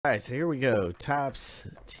Alright, so here we go. Topps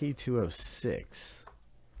T206.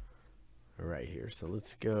 Right here. So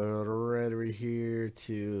let's go right over here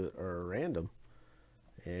to our random.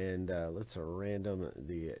 And let's random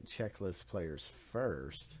the checklist players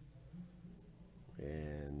first.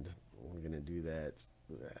 And we're going to do that.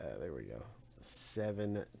 There we go.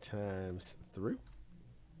 7 times through.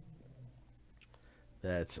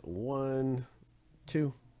 That's 1,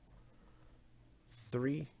 2,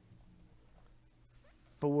 3,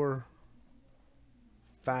 4,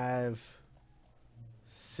 5,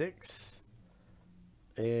 6,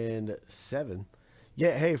 and 7.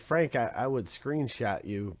 Yeah, hey Frank, I would screenshot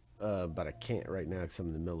you, but I can't right now because I'm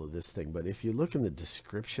in the middle of this thing. But if you look in the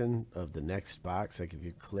description of the next box, like if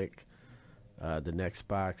you click the next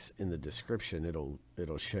box in the description,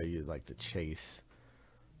 it'll show you like the chase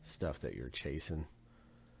stuff that you're chasing.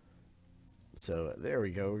 So there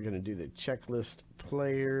we go. We're going to do the checklist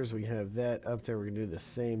players. We have that up there. We're going to do the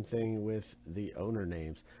same thing with the owner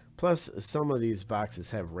names. Plus, some of these boxes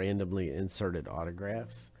have randomly inserted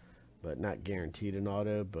autographs, but not guaranteed an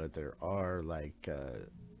auto. But there are like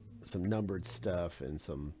some numbered stuff and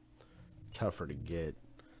some tougher to get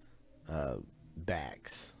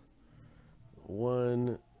backs.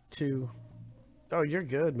 1, 2. Oh, you're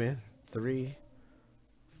good, man. 3,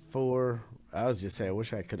 4. I was just saying, I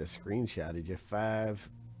wish I could have screenshotted you. 5,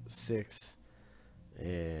 6,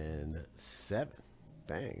 and 7.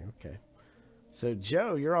 Bang. Okay. So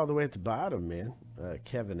Joe, you're all the way at the bottom, man.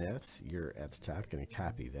 Kevin S, you're at the top. Gonna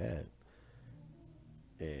copy that.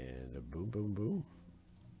 And boom, boom, boom.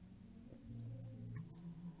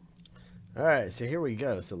 All right. So here we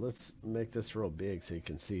go. So let's make this real big so you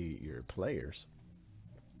can see your players.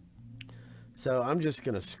 So I'm just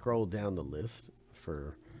gonna scroll down the list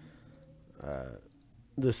for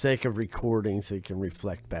the sake of recording, so you can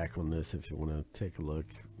reflect back on this if you want to take a look,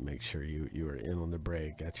 make sure you are in on the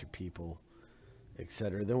break, got your people,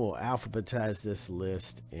 etc. Then we'll alphabetize this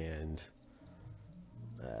list and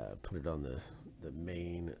put it on the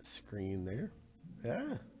main screen there.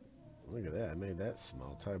 Yeah, look at that. I made that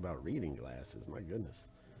small. Talk about reading glasses. My goodness,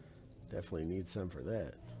 definitely need some for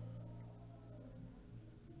that.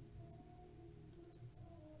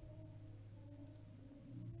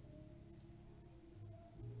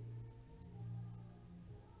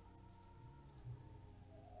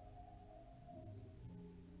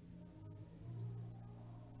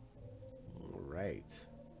 Right.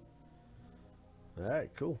 All right,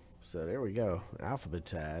 cool. So there we go.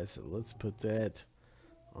 Alphabetize. So let's put that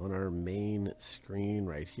on our main screen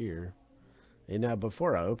right here. And now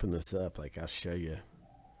before I open this up, like I'll show you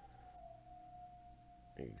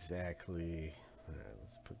exactly. All right,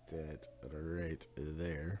 let's put that right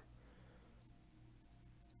there.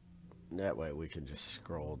 That way we can just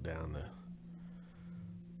scroll down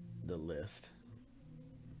the list.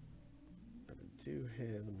 But I do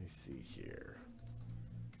have, let me see here.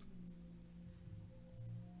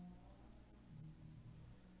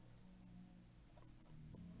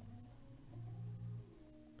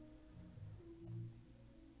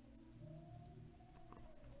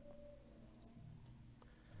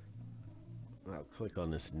 I'll click on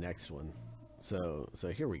this next one. So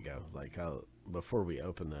here we go. Like before we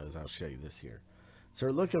open those, I'll show you this here. So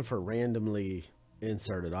we're looking for randomly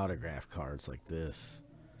inserted autograph cards like this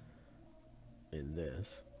and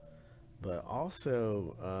this, but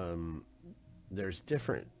also there's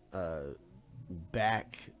different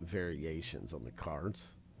back variations on the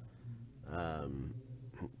cards.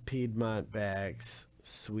 Piedmont backs,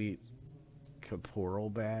 Sweet Caporal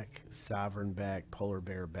back, Sovereign back, Polar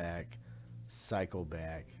Bear back, Cycle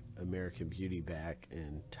back, American Beauty back,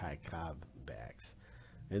 and Ty Cobb backs.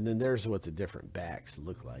 And then there's what the different backs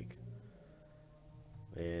look like.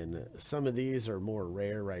 And some of these are more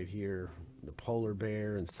rare right here. The Polar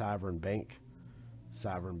Bear and Sovereign back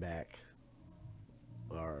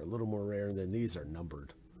are a little more rare, and then these are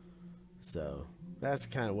numbered. So that's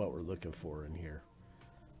kind of what we're looking for in here.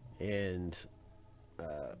 And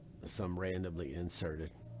some randomly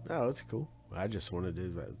inserted. Oh, it's cool. I just wanted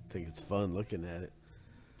to, I think it's fun looking at it.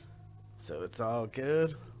 So it's all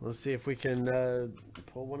good. Let's see if we can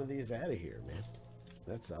pull one of these out of here, man.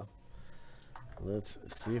 That's all. Let's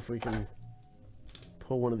see if we can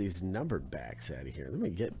pull one of these numbered backs out of here. Let me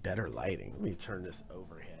get better lighting. Let me turn this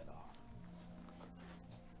overhead off.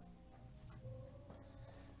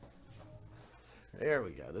 There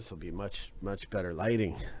we go. This will be much better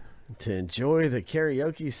lighting to enjoy the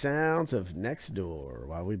karaoke sounds of next door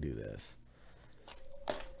while we do this.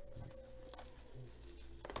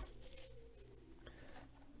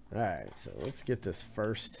 All right, so let's get this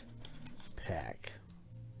first pack.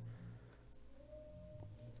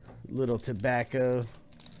 Little tobacco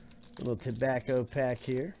Little tobacco pack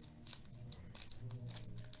here.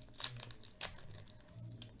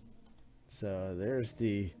 So there's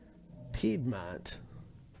the Piedmont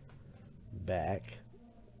back.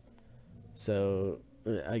 So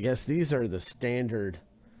I guess these are the standard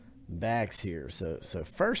backs here. So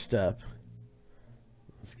first up,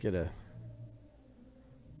 let's get a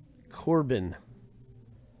Corbin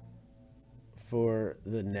for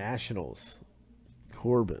the Nationals.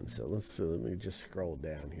 Corbin. So let me just scroll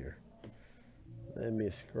down here. Let me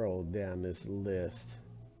scroll down this list.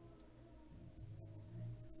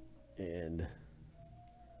 And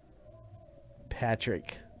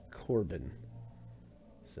Patrick Corbin.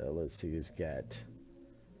 So let's see who's got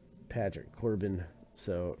Patrick Corbin.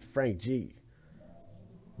 So Frank G.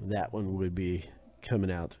 That one would be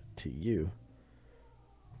coming out to you.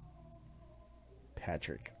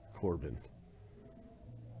 Patrick Corbin.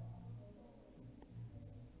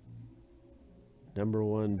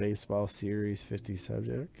 #1 baseball series, 50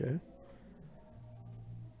 subject. Okay.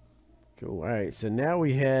 Cool. All right. So now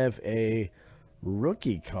we have a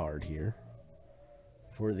rookie card here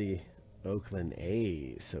for the Oakland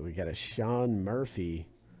A's. So we got a Sean Murphy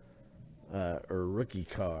or rookie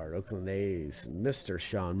card, Oakland A's, Mr.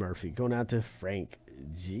 Sean Murphy, going out to Frank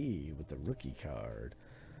G with the rookie card.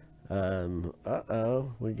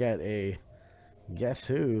 We got a guess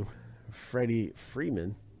who, Freddie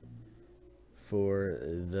Freeman for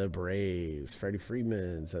the Braves. Freddie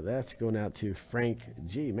Freeman. So that's going out to Frank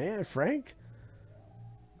G. Man, Frank,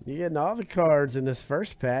 you're getting all the cards in this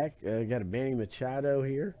first pack. Got a Manny Machado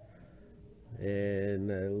here.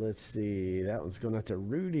 And let's see. That one's going out to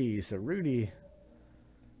Rudy. So Rudy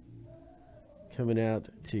coming out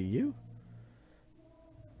to you.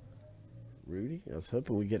 Rudy. I was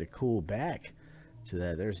hoping we get a cool back to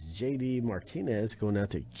that. There's JD Martinez going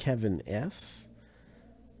out to Kevin S.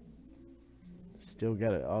 Still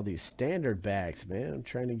got all these standard backs, man. I'm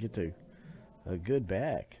trying to get to a good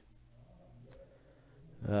back.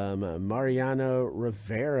 Mariano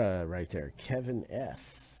Rivera right there. Kevin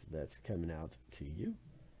S. That's coming out to you.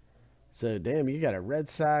 So, damn, you got a Red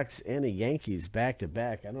Sox and a Yankees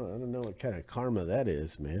back-to-back. I don't know what kind of karma that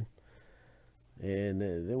is, man. And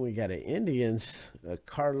then we got an Indians,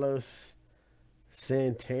 Carlos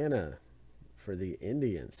Santana for the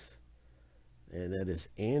Indians. And that is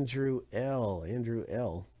Andrew L. Andrew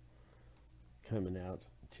L. coming out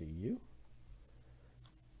to you.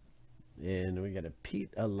 And we got a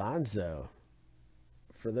Pete Alonso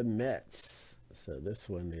for the Mets. So this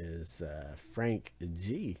one is Frank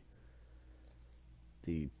G.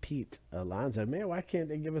 The Pete Alonso. Man, why can't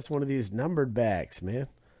they give us one of these numbered backs, man?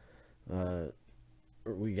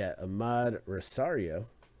 We got Ahmad Rosario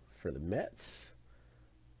for the Mets.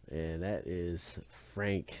 And that is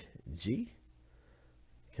Frank G.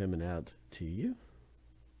 coming out to you.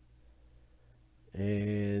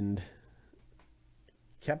 And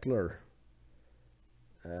Kepler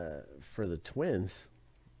for the Twins.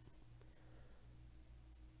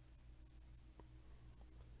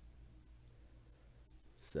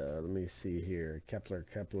 So let me see here. Kepler.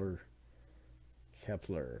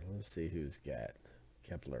 Let's see who's got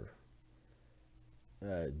Kepler.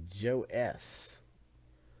 Joe S.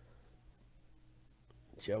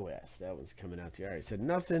 That one's coming out to you. All right, so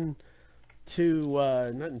nothing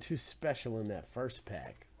too special in that first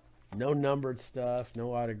pack. No numbered stuff,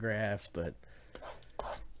 no autographs, but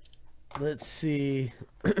let's see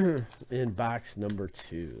in box number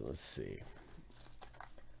 2. Let's see.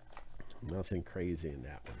 Nothing crazy in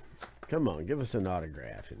that one. Come on, give us an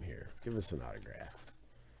autograph in here. Give us an autograph.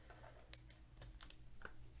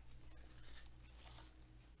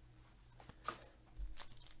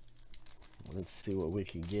 Let's see what we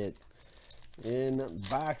can get in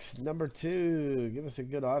box number 2. Give us a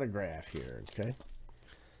good autograph here, okay?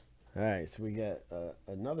 All right, so we got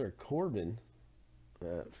another Corbin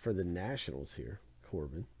for the Nationals here.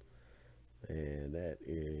 Corbin. And that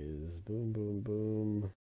is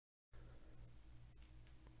boom.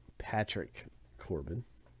 Patrick Corbin.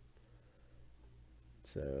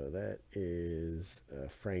 So that is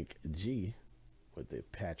Frank G with the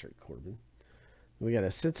Patrick Corbin. We got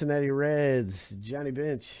a Cincinnati Reds, Johnny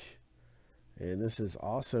Bench. And this is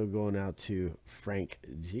also going out to Frank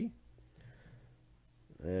G.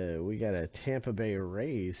 We got a Tampa Bay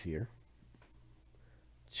Rays here.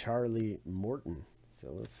 Charlie Morton. So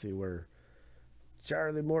let's see where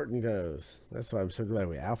Charlie Morton goes. That's why I'm so glad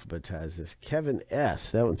we alphabetized this. Kevin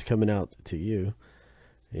S. That one's coming out to you.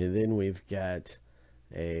 And then we've got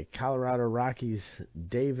a Colorado Rockies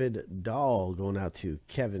David Dahl going out to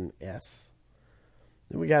Kevin S.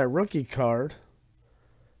 Then we got a rookie card.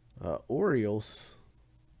 Orioles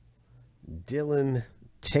Dylan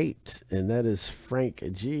Tate, and that is Frank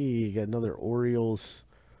G. You got another Orioles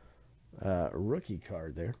rookie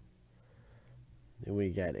card there. Then we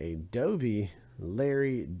got a Doby,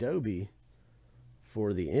 Larry Doby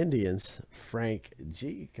for the Indians, Frank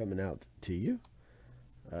G. coming out to you.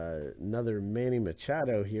 Another Manny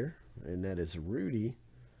Machado here, and that is Rudy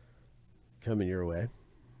coming your way.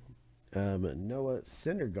 Noah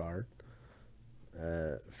Syndergaard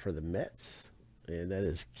for the Mets, and that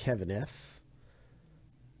is Kevin S.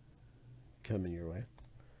 coming your way.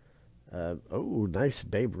 Oh, nice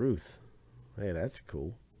Babe Ruth. Hey, that's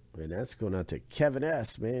cool. And that's going out to Kevin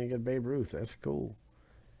S. Man, you got Babe Ruth. That's cool.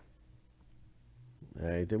 All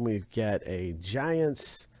right, then we've got a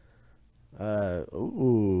Giants.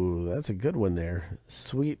 Ooh, that's a good one there.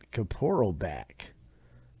 Sweet Caporal back.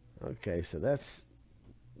 Okay, so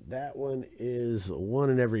that one is one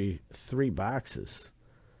in every 3 boxes.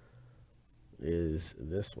 Is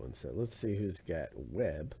this one? So let's see who's got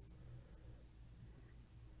Webb.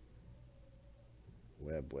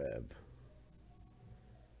 Webb.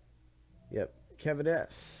 Yep, Kevin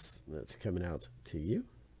S. That's coming out to you.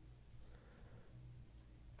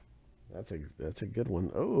 That's a good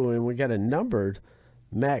one. Oh, and we got a numbered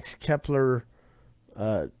Max Kepler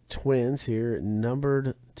Twins here,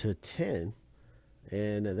 numbered to 10.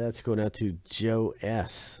 And that's going out to Joe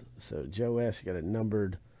S. So Joe S. got it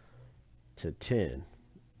numbered to 10.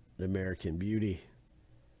 The American Beauty.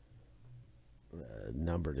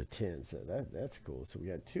 Number to 10. So that's cool. So we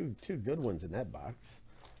got two good ones in that box.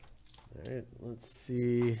 All right, let's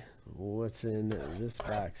see what's in this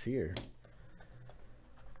box here.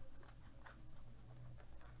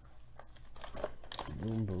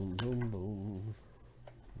 Boom, boom, boom, boom.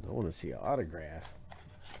 I want to see an autograph.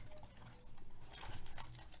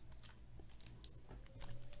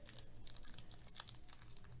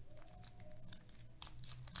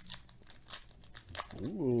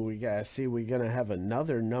 Ooh, we gotta see. We're gonna have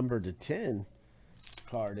another number to 10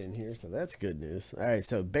 card in here, so that's good news. All right,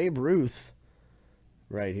 so Babe Ruth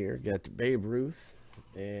right here. Got Babe Ruth,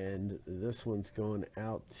 and this one's going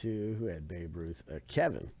out to, who had Babe Ruth?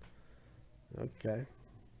 Kevin. Okay,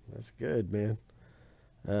 that's good, man.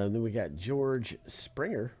 Then we got George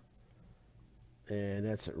Springer, and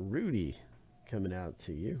that's Rudy coming out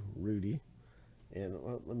to you, Rudy. And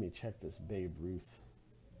let me check this Babe Ruth.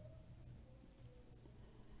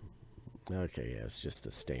 Okay, yeah, it's just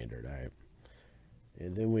a standard. All right.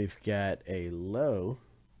 And then we've got a Lowe,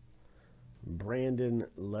 Brandon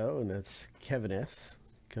Lowe, and that's Kevin S.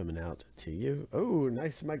 coming out to you. Oh,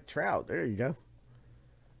 nice Mike Trout. There you go.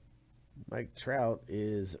 Mike Trout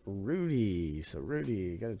is Rudy. So, Rudy,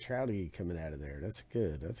 you got a Trouty coming out of there. That's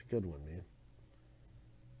good. That's a good one, man.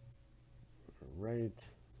 All right.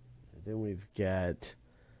 And then we've got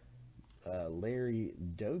Larry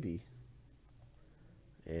Doby.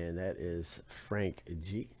 And that is Frank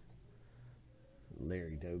G.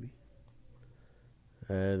 Larry Doby.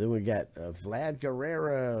 Then we got Vlad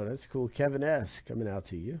Guerrero. That's cool. Kevin S. coming out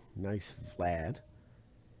to you. Nice Vlad.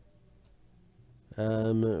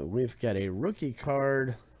 We've got a rookie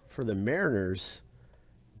card for the Mariners.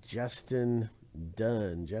 Justin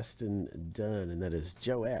Dunn. And that is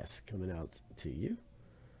Joe S. coming out to you.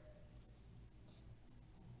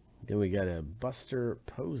 Then we got a Buster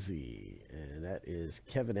Posey, and that is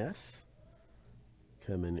Kevin S.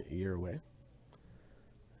 coming your way.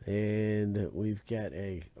 And we've got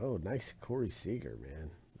a, oh, nice Corey Seager,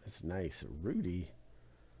 man. That's nice. Rudy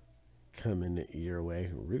coming your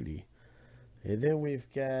way, Rudy. And then we've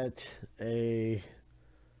got a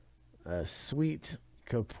Sweet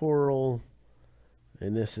Caporal,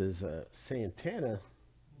 and this is Santana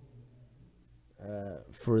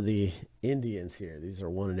for the Indians here. These are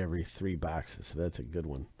one in every 3 boxes, so that's a good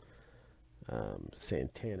one.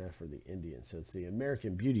 Santana for the Indians. So it's the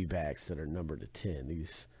American Beauty backs that are numbered to 10.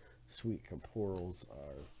 These Sweet Caporals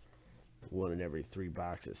are one in every 3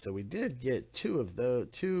 boxes. So we did get two of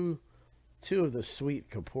the Sweet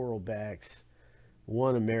Caporal backs,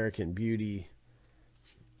 one American Beauty,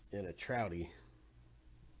 and a Trouty.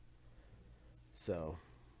 So,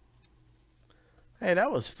 hey,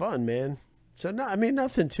 that was fun, man. So, no, I mean,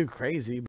 nothing too crazy.